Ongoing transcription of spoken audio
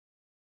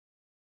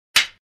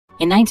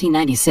In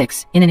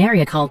 1996, in an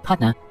area called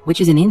Putna, which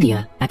is in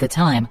India, at the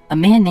time, a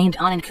man named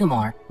Anand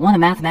Kumar won a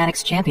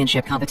mathematics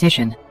championship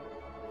competition.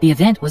 The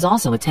event was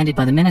also attended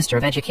by the Minister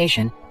of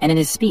Education, and in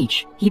his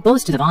speech, he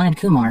boasted of Anand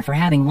Kumar for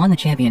having won the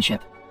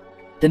championship.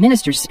 The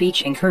minister's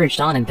speech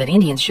encouraged Anand that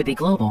Indians should be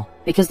global,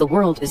 because the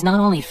world is not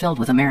only filled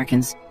with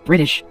Americans,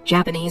 British,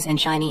 Japanese, and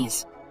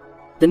Chinese.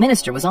 The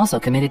minister was also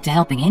committed to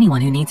helping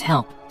anyone who needs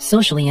help,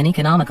 socially and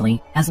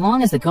economically, as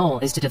long as the goal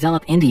is to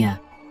develop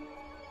India.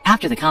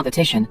 After the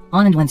competition,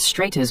 Anand went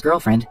straight to his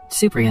girlfriend,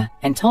 Supriya,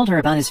 and told her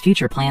about his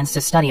future plans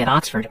to study at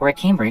Oxford or at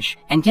Cambridge,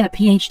 and get a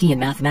PhD in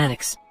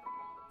mathematics.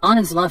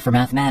 Anand's love for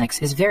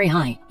mathematics is very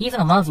high,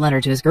 even a love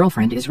letter to his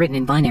girlfriend is written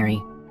in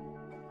binary.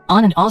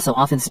 Anand also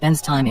often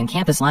spends time in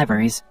campus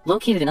libraries,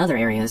 located in other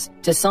areas,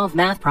 to solve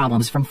math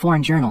problems from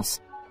foreign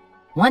journals.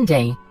 One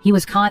day, he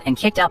was caught and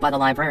kicked out by the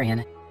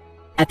librarian.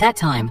 At that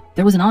time,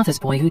 there was an office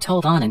boy who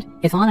told Anand,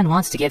 if Anand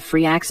wants to get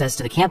free access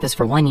to the campus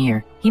for 1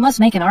 year, he must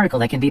make an article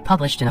that can be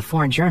published in a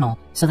foreign journal,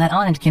 so that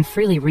Anand can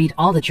freely read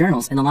all the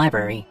journals in the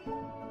library.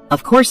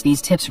 Of course,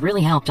 these tips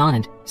really helped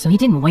Anand, so he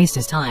didn't waste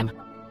his time.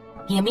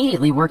 He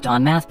immediately worked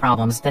on math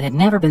problems that had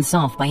never been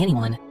solved by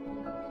anyone.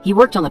 He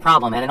worked on the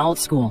problem at an old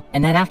school,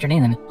 and that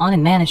afternoon,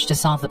 Anand managed to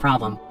solve the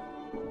problem.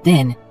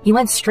 Then, he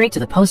went straight to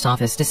the post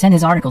office to send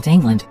his article to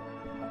England.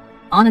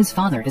 Anand's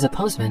father is a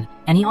postman,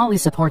 and he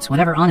always supports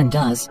whatever Anand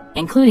does,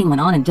 including when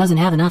Anand doesn't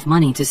have enough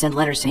money to send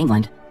letters to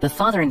England. The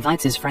father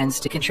invites his friends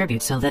to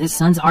contribute so that his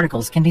son's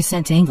articles can be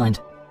sent to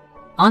England.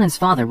 Anand's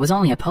father was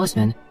only a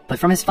postman, but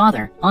from his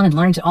father, Anand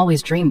learned to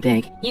always dream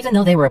big, even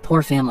though they were a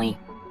poor family.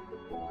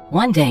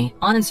 One day,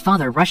 Anand's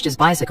father rushed his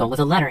bicycle with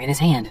a letter in his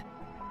hand.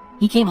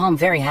 He came home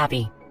very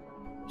happy.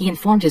 He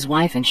informed his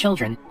wife and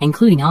children,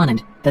 including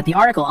Anand, that the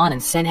article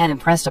Anand sent had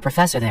impressed a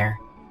professor there.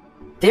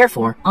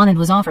 Therefore, Anand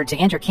was offered to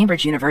enter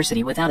Cambridge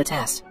University without a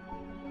test.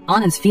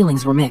 Anand's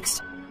feelings were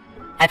mixed.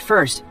 At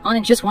first,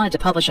 Anand just wanted to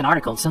publish an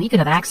article so he could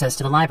have access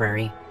to the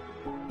library.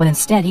 But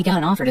instead he got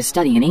an offer to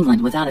study in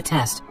England without a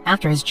test,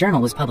 after his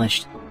journal was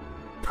published.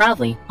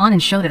 Proudly,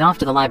 Anand showed it off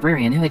to the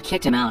librarian who had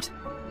kicked him out.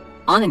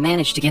 Anand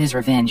managed to get his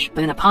revenge,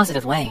 but in a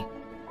positive way.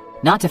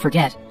 Not to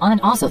forget, Anand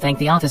also thanked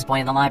the office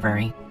boy in the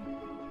library.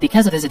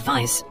 Because of his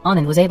advice,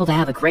 Anand was able to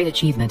have a great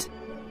achievement.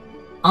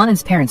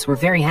 Anand's parents were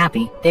very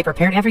happy. They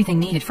prepared everything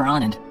needed for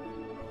Anand.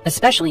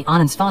 Especially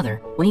Anand's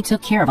father. When he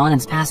took care of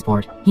Anand's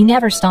passport, he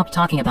never stopped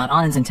talking about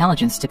Anand's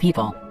intelligence to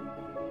people.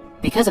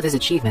 Because of his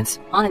achievements,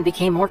 Anand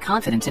became more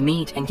confident to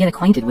meet and get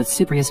acquainted with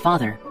Supriya's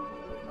father.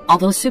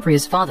 Although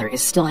Supriya's father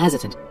is still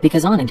hesitant,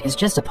 because Anand is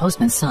just a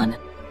postman's son.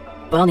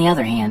 But on the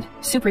other hand,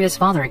 Supriya's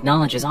father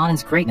acknowledges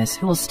Anand's greatness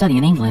who will study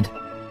in England.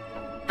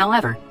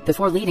 However,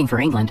 before leaving for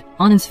England,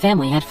 Anand's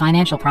family had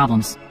financial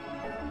problems.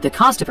 The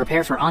cost to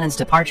prepare for Anand's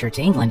departure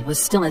to England was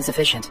still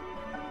insufficient.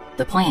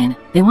 The plan,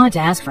 they wanted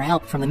to ask for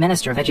help from the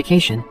Minister of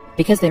Education,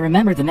 because they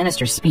remembered the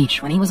minister's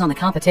speech when he was on the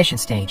competition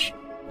stage.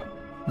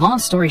 Long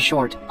story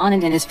short,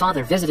 Anand and his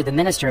father visited the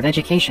Minister of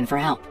Education for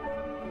help.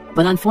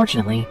 But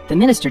unfortunately, the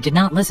minister did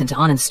not listen to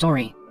Anand's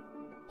story.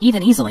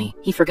 Even easily,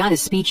 he forgot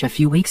his speech a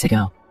few weeks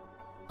ago.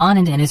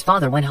 Anand and his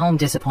father went home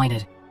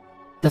disappointed.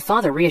 The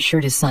father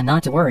reassured his son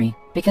not to worry,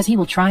 because he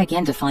will try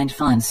again to find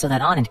funds so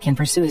that Anand can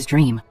pursue his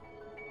dream.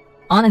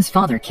 Anand's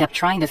father kept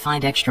trying to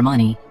find extra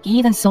money. He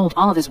even sold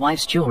all of his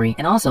wife's jewelry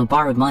and also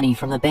borrowed money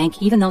from the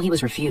bank even though he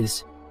was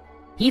refused.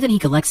 Even he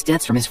collects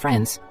debts from his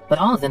friends, but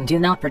all of them do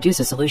not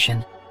produce a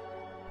solution.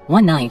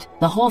 One night,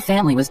 the whole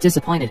family was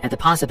disappointed at the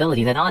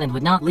possibility that Anand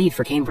would not leave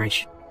for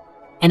Cambridge.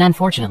 And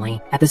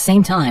unfortunately, at the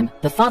same time,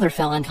 the father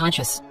fell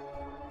unconscious.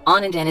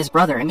 Anand and his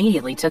brother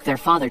immediately took their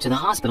father to the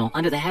hospital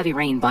under the heavy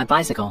rain by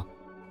bicycle.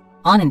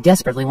 Anand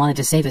desperately wanted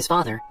to save his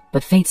father,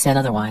 but fate said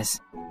otherwise.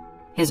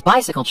 His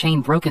bicycle chain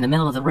broke in the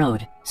middle of the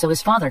road, so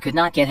his father could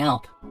not get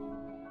help.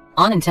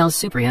 Anand tells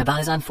Supriya about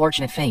his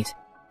unfortunate fate.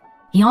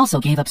 He also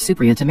gave up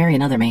Supriya to marry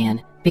another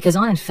man, because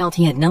Anand felt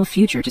he had no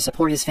future to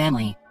support his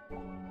family.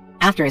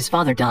 After his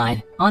father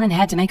died, Anand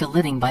had to make a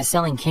living by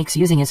selling cakes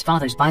using his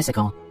father's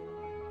bicycle.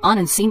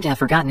 Anand seemed to have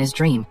forgotten his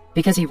dream,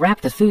 because he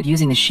wrapped the food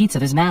using the sheets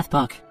of his math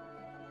book.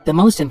 The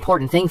most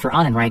important thing for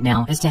Anand right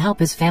now is to help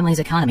his family's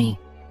economy.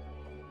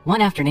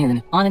 One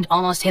afternoon, Anand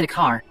almost hit a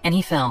car, and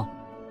he fell.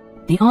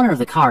 The owner of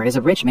the car is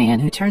a rich man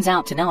who turns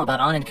out to know about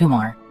Anand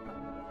Kumar.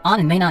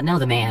 Anand may not know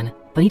the man,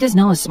 but he does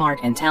know a smart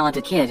and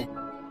talented kid.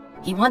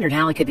 He wondered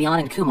how it could be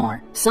Anand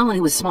Kumar, someone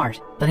who was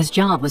smart, but his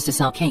job was to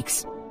sell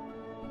cakes.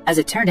 As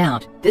it turned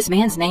out, this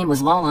man's name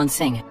was Lalan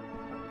Singh.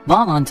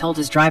 Lalan told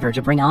his driver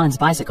to bring Anand's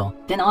bicycle,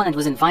 then Anand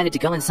was invited to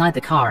go inside the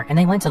car and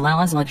they went to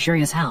Lalan's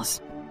luxurious house.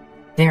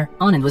 There,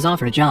 Anand was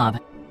offered a job.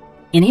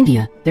 In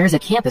India, there is a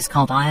campus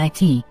called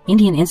IIT,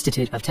 Indian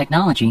Institute of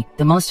Technology,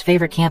 the most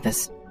favorite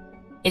campus.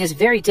 It is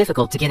very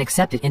difficult to get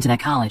accepted into that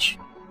college.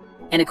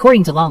 And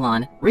according to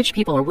Lalan, rich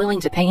people are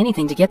willing to pay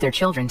anything to get their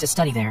children to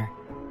study there.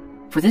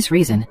 For this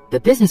reason,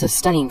 the business of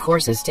studying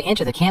courses to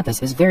enter the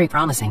campus is very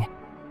promising.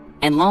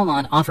 And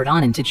Lalan offered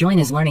Anand to join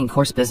his learning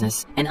course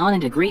business, and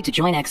Anand agreed to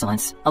join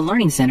Excellence, a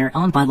learning center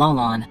owned by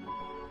Lalan.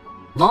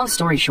 Long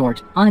story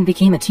short, Anand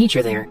became a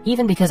teacher there.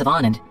 Even because of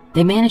Anand,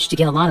 they managed to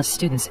get a lot of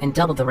students and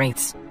doubled the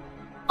rates.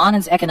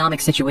 Anand's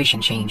economic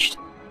situation changed.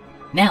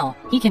 Now,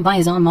 he can buy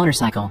his own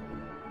motorcycle.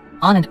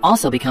 Anand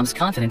also becomes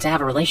confident to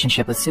have a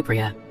relationship with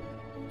Supriya.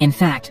 In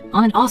fact,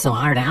 Anand also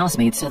hired a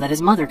housemaid so that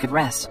his mother could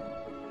rest.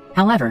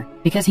 However,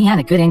 because he had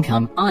a good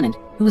income, Anand,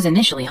 who was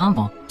initially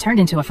humble, turned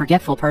into a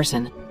forgetful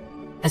person.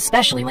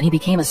 Especially when he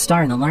became a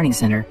star in the learning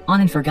center,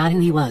 Anand forgot who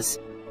he was.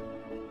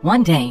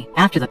 One day,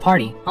 after the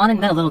party, Anand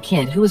met a little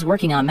kid who was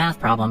working on a math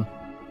problem.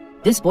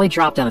 This boy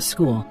dropped out of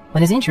school,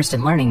 but his interest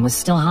in learning was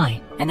still high,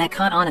 and that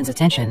caught Anand's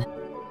attention.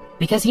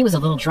 Because he was a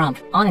little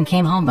drunk, Anand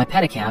came home by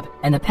pedicab,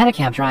 and the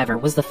pedicab driver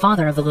was the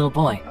father of the little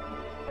boy.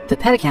 The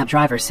pedicab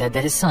driver said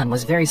that his son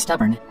was very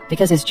stubborn,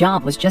 because his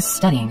job was just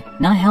studying,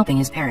 not helping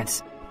his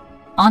parents.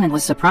 Anand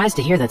was surprised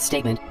to hear that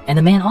statement, and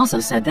the man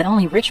also said that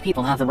only rich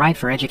people have the right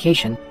for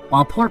education,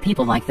 while poor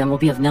people like them will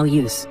be of no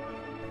use.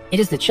 It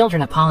is the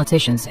children of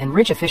politicians and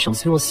rich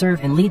officials who will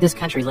serve and lead this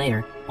country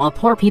later, while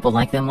poor people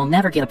like them will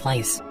never get a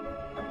place.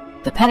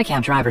 The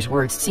pedicab driver's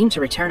words seemed to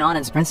return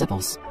Anand's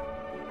principles.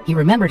 He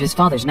remembered his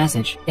father's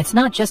message: it's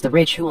not just the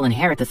rich who will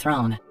inherit the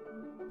throne.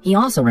 He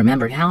also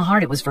remembered how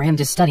hard it was for him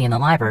to study in the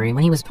library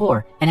when he was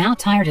poor, and how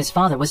tired his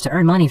father was to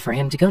earn money for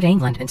him to go to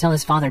England until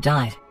his father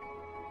died.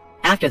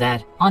 After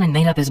that, Anand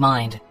made up his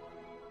mind.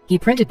 He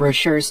printed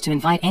brochures to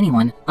invite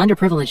anyone,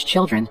 underprivileged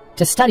children,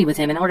 to study with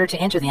him in order to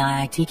enter the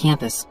IIT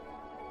campus.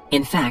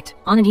 In fact,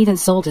 Anand even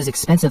sold his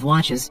expensive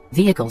watches,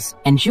 vehicles,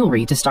 and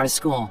jewelry to start a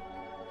school.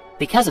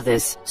 Because of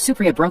this,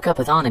 Supriya broke up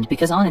with Anand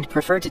because Anand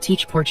preferred to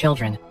teach poor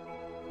children.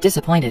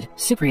 Disappointed,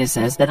 Supriya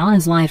says that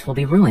Anand's life will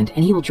be ruined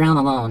and he will drown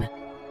alone.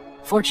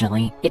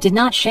 Fortunately, it did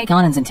not shake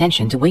Anand's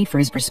intention to wait for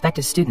his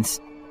prospective students.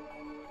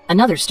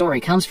 Another story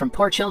comes from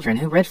poor children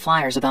who read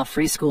flyers about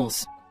free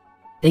schools.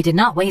 They did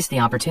not waste the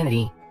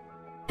opportunity.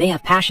 They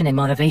have passion and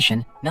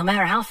motivation. No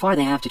matter how far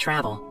they have to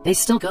travel, they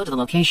still go to the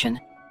location.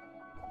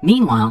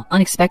 Meanwhile,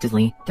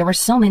 unexpectedly, there were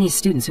so many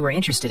students who were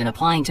interested in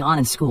applying to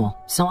Anand's school,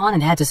 so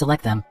Anand had to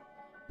select them.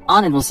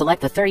 Anand will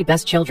select the 30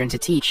 best children to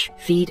teach,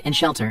 feed, and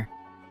shelter.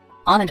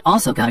 Anand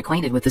also got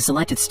acquainted with the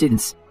selected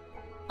students.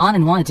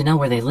 Anand wanted to know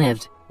where they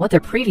lived, what their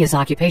previous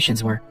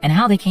occupations were, and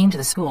how they came to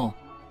the school.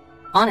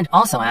 Anand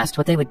also asked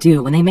what they would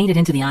do when they made it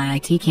into the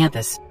IIT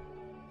campus.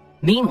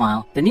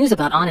 Meanwhile, the news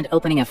about Anand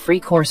opening a free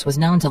course was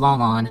known to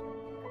Lalan.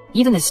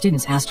 Even the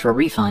students asked for a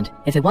refund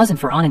if it wasn't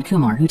for Anand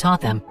Kumar who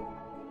taught them.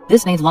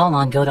 This made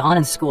Lalan go to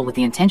Anand's school with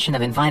the intention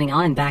of inviting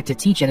Anand back to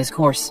teach at his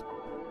course.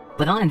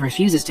 But Anand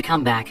refuses to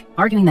come back,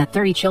 arguing that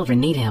 30 children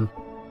need him.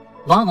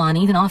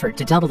 Lalan even offered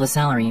to double the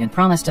salary and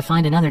promised to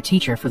find another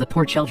teacher for the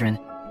poor children.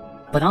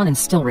 But Anand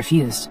still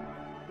refused.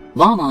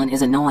 Lalan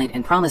is annoyed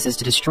and promises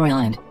to destroy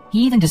Anand.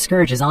 He even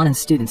discourages Anand's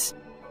students.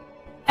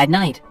 At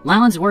night,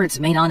 Lalan's words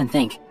made Anand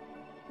think.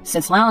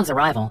 Since Lalan's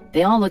arrival,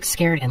 they all looked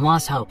scared and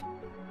lost hope.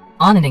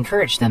 Anand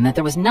encouraged them that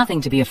there was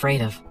nothing to be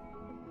afraid of.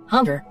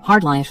 Hunger,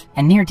 hard life,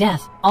 and near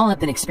death all have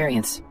been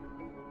experienced.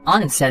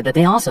 Anand said that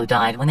they also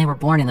died when they were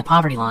born in the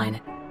poverty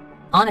line.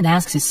 Anand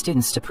asks his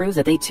students to prove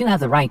that they too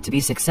have the right to be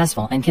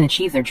successful and can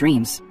achieve their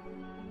dreams.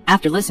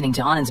 After listening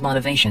to Anand's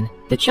motivation,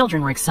 the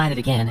children were excited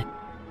again.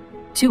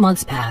 2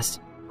 months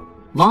passed.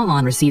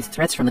 Lalan received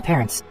threats from the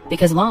parents,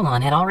 because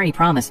Lalan had already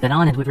promised that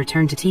Anand would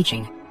return to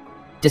teaching.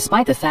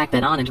 Despite the fact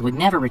that Anand would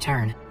never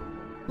return,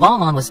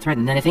 Lalan was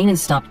threatened that if Anand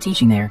stopped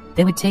teaching there,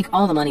 they would take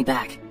all the money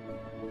back.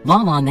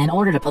 Lalan then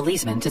ordered a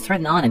policeman to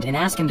threaten Anand and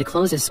ask him to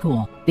close his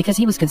school, because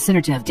he was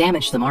considered to have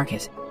damaged the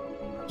market.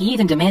 He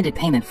even demanded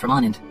payment from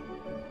Anand.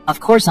 Of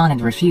course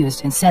Anand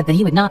refused and said that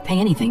he would not pay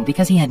anything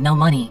because he had no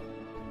money.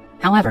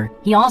 However,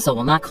 he also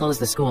will not close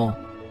the school.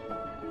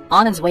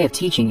 Anand's way of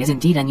teaching is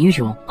indeed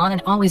unusual.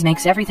 Anand always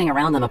makes everything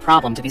around them a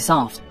problem to be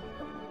solved.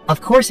 Of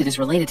course it is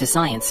related to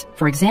science.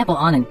 For example,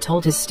 Anand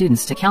told his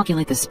students to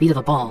calculate the speed of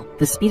a ball,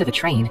 the speed of a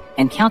train,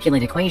 and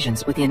calculate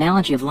equations with the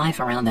analogy of life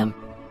around them.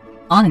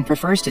 Anand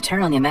prefers to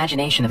turn on the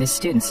imagination of his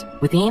students,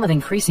 with the aim of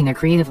increasing their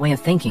creative way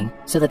of thinking,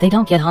 so that they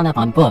don't get hung up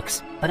on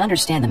books, but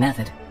understand the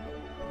method.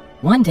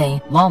 One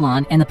day,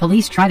 Lalan and the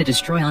police try to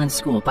destroy Anand's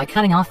school by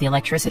cutting off the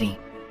electricity.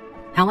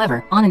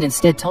 However, Anand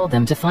instead told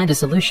them to find a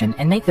solution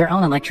and make their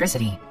own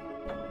electricity.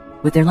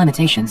 With their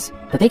limitations,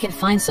 but they can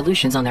find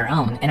solutions on their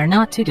own and are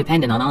not too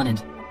dependent on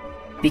Anand.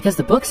 Because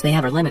the books they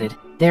have are limited,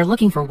 they are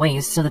looking for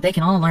ways so that they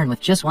can all learn with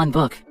just one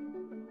book.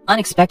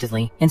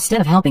 Unexpectedly,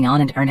 instead of helping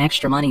Anand earn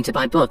extra money to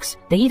buy books,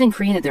 they even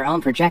created their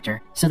own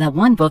projector, so that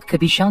one book could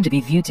be shown to be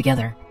viewed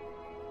together.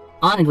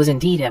 Anand was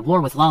indeed at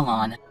war with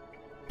Lalan.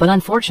 But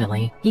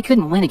unfortunately, he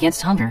couldn't win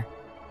against hunger.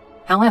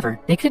 However,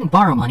 they couldn't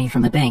borrow money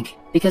from the bank,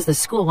 because the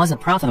school wasn't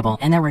profitable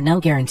and there were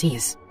no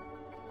guarantees.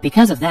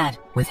 Because of that,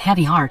 with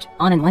heavy heart,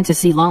 Anand went to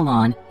see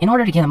Lalan in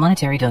order to get a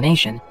monetary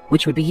donation,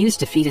 which would be used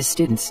to feed his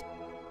students.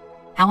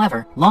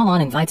 However,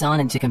 Lalan invites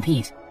Anand to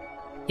compete.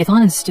 If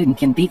Anand's student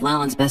can beat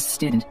Lalan's best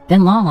student,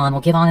 then Lalan will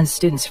give Anand's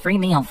students free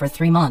meal for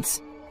 3 months.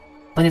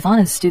 But if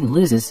Anand's student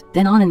loses,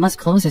 then Anand must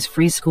close his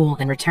free school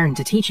and return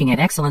to teaching at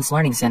Excellence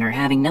Learning Center.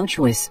 Having no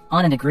choice,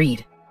 Anand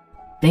agreed.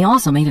 They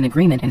also made an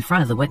agreement in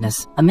front of the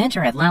witness, a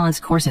mentor at Lalan's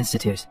course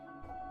institute.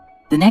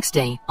 The next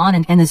day,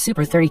 Anand and the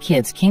Super 30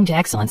 kids came to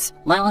Excellence,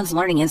 Lalan's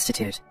Learning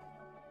Institute.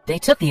 They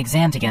took the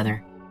exam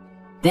together.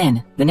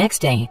 Then, the next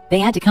day, they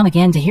had to come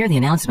again to hear the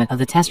announcement of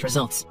the test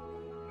results.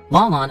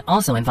 Lalan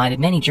also invited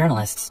many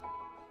journalists.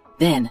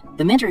 Then,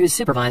 the mentor who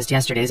supervised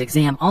yesterday's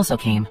exam also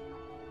came.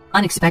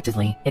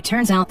 Unexpectedly, it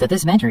turns out that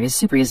this mentor is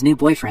Supriya's new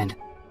boyfriend.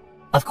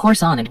 Of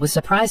course, Anand was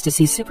surprised to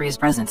see Supriya's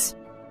presence.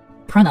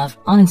 Pranav,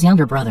 Anand's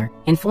younger brother,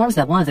 informs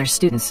that one of their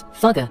students,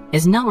 Phugga,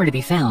 is nowhere to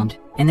be found,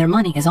 and their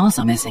money is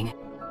also missing.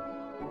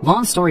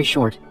 Long story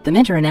short, the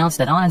mentor announced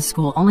that Anand's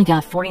school only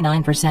got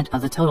 49%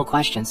 of the total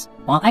questions,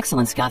 while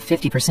Excellence got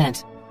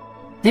 50%.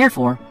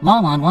 Therefore,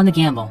 Lalan won the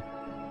gamble.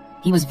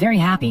 He was very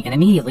happy and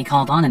immediately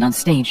called Anand on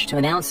stage to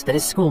announce that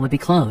his school would be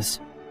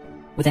closed.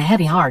 With a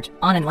heavy heart,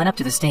 Anand went up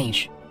to the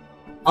stage.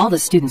 All the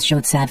students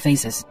showed sad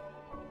faces.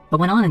 But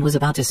when Anand was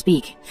about to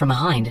speak, from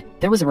behind,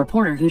 there was a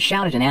reporter who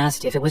shouted and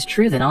asked if it was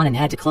true that Anand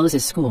had to close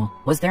his school.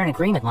 Was there an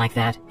agreement like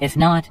that? If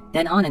not,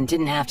 then Anand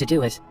didn't have to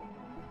do it.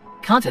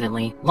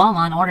 Confidently,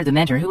 Lalan ordered the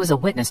mentor who was a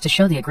witness to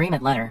show the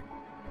agreement letter.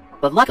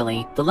 But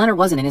luckily, the letter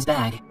wasn't in his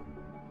bag.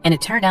 And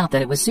it turned out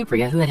that it was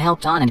Supriya who had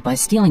helped Anand by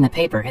stealing the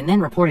paper and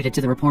then reported it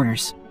to the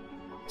reporters.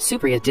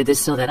 Supriya did this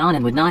so that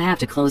Anand would not have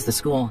to close the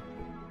school.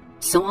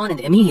 So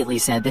Anand immediately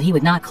said that he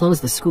would not close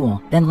the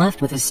school, then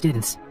left with his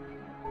students.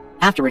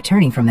 After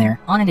returning from there,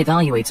 Anand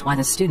evaluates why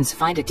the students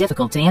find it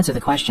difficult to answer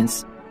the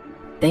questions.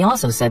 They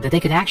also said that they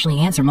could actually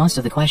answer most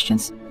of the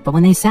questions, but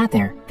when they sat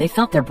there, they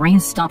felt their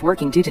brains stop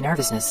working due to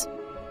nervousness.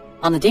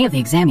 On the day of the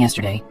exam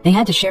yesterday, they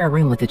had to share a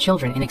room with the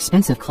children in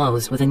expensive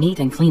clothes with a neat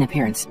and clean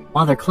appearance,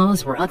 while their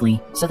clothes were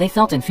ugly, so they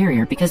felt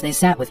inferior because they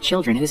sat with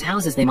children whose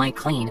houses they might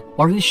clean,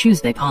 or whose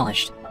shoes they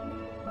polished.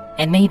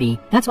 And maybe,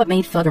 that's what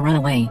made Phugga run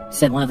away,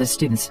 said one of the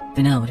students,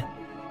 Vinod.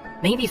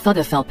 Maybe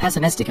Phugga felt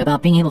pessimistic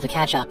about being able to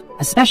catch up,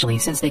 especially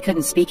since they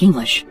couldn't speak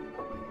English.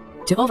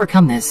 To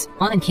overcome this,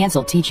 Anand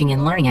cancelled teaching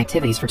and learning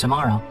activities for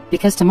tomorrow,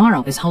 because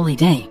tomorrow is Holy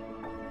Day.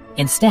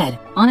 Instead,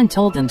 Anand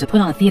told them to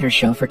put on a theater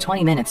show for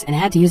 20 minutes and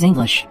had to use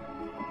English.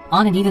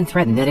 Anand even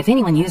threatened that if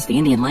anyone used the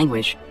Indian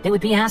language, they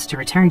would be asked to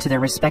return to their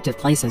respective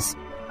places.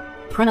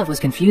 Pranav was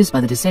confused by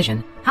the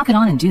decision. How could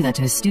Anand do that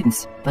to his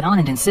students? But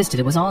Anand insisted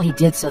it was all he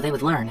did so they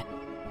would learn.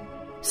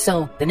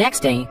 So, the next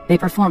day, they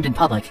performed in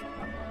public.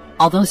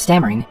 Although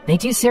stammering, they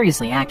do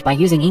seriously act by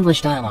using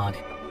English dialogue.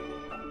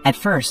 At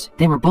first,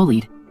 they were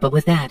bullied, but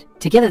with that,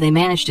 together they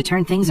managed to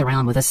turn things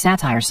around with a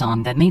satire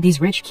song that made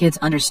these rich kids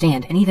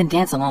understand and even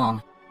dance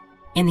along.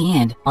 In the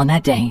end, on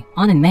that day,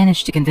 Anand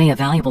managed to convey a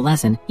valuable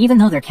lesson, even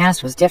though their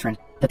caste was different,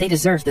 but they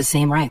deserved the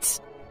same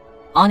rights.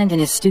 Anand and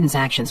his students'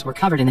 actions were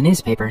covered in the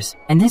newspapers,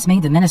 and this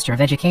made the Minister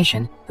of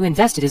Education, who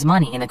invested his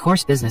money in the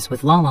course business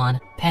with Lalan,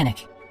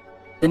 panic.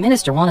 The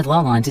minister wanted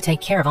Lalan to take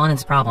care of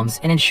Anand's problems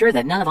and ensure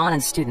that none of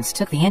Anand's students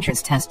took the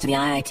entrance test to the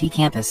IIT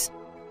campus.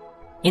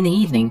 In the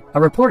evening, a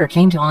reporter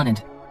came to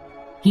Anand.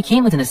 He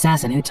came with an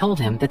assassin who told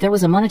him that there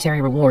was a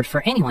monetary reward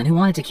for anyone who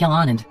wanted to kill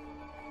Anand.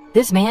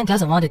 This man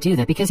doesn't want to do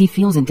that because he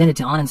feels indebted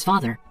to Anand's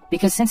father,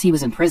 because since he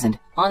was imprisoned,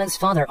 Anand's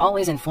father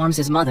always informs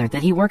his mother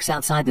that he works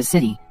outside the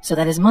city, so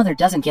that his mother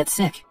doesn't get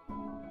sick.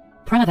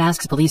 Pranav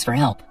asks police for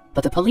help,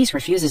 but the police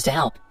refuses to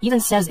help,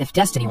 even says if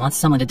destiny wants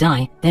someone to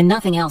die, then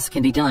nothing else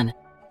can be done.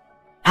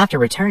 After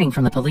returning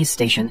from the police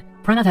station,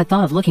 Pranav had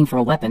thought of looking for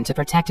a weapon to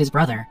protect his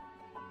brother.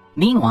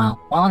 Meanwhile,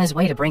 while on his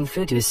way to bring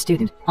food to his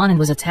student, Anand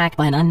was attacked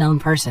by an unknown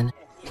person.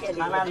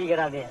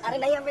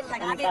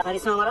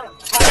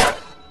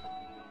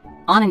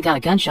 Anand got a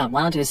gunshot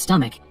wound to his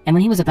stomach, and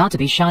when he was about to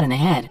be shot in the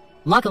head,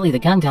 luckily the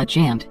gun got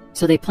jammed,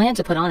 so they planned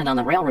to put Anand on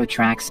the railroad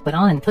tracks, but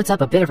Anand puts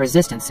up a bit of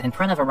resistance and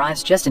Pranav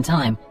arrives just in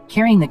time,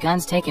 carrying the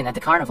guns taken at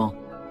the carnival.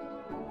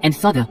 And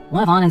Phugga,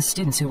 one of Anand's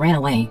students who ran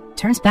away,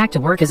 turns back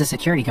to work as a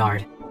security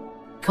guard.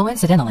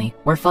 Coincidentally,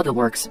 where Phugga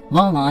works,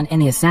 Lalan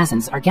and the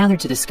assassins are gathered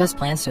to discuss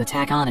plans to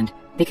attack Anand,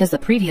 because the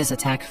previous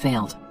attack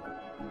failed.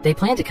 They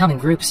plan to come in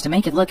groups to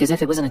make it look as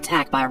if it was an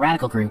attack by a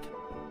radical group.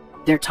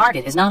 Their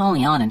target is not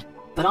only Anand,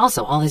 but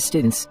also all his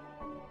students.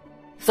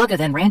 Phugga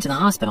then ran to the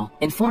hospital,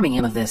 informing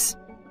him of this.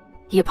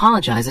 He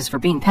apologizes for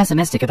being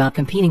pessimistic about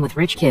competing with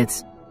rich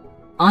kids.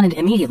 Anand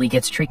immediately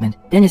gets treatment,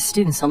 then his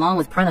students along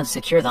with Pranav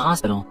secure the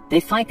hospital. They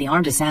fight the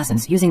armed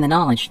assassins using the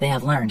knowledge they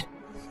have learned.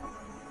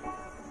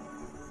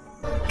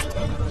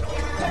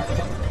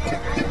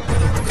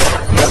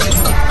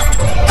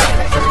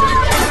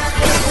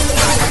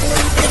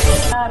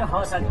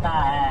 हो सकता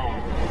है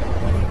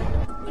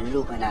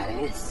उल्लू बना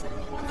रहे हैं।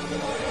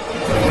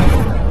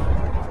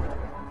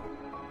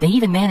 They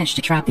even managed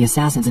to trap the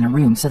assassins in a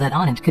room so that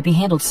Anand could be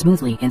handled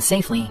smoothly and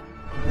safely.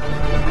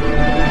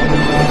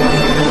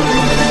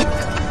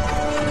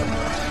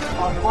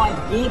 और point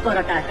B पर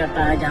attack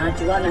करता है जहां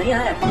चूहा नहीं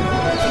है।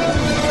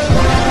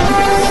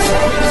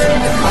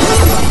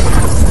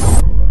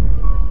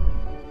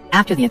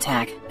 After the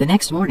attack, the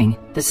next morning,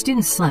 the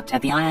students slept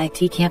at the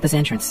IIT campus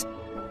entrance.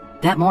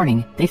 That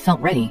morning, they felt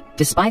ready,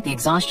 despite the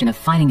exhaustion of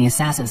fighting the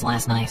assassins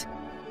last night.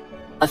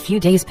 A few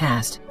days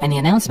passed, and the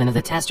announcement of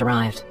the test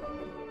arrived.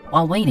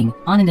 While waiting,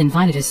 Anand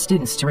invited his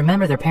students to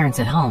remember their parents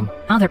at home,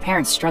 how their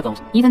parents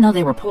struggled, even though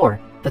they were poor,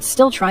 but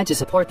still tried to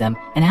support them,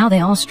 and how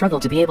they all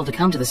struggled to be able to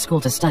come to the school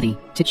to study,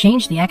 to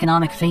change the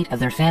economic fate of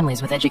their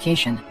families with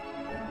education.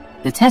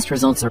 The test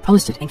results are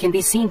posted and can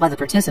be seen by the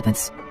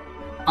participants.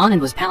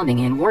 Anand was pounding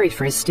and worried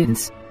for his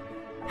students.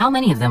 How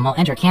many of them will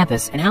enter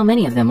campus and how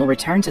many of them will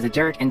return to the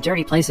dirt and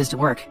dirty places to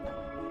work?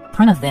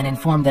 Pranav then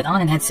informed that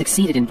Anand had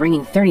succeeded in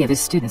bringing 30 of his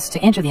students to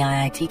enter the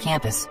IIT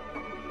campus.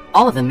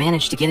 All of them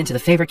managed to get into the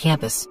favorite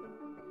campus.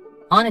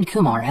 Anand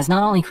Kumar has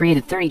not only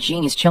created 30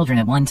 genius children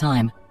at one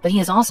time, but he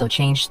has also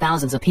changed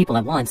thousands of people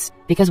at once,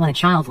 because when a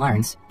child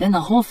learns, then the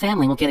whole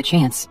family will get a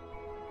chance.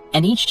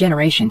 And each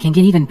generation can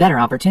get even better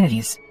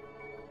opportunities.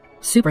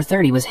 Super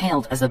 30 was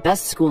hailed as the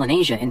best school in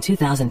Asia in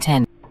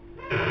 2010.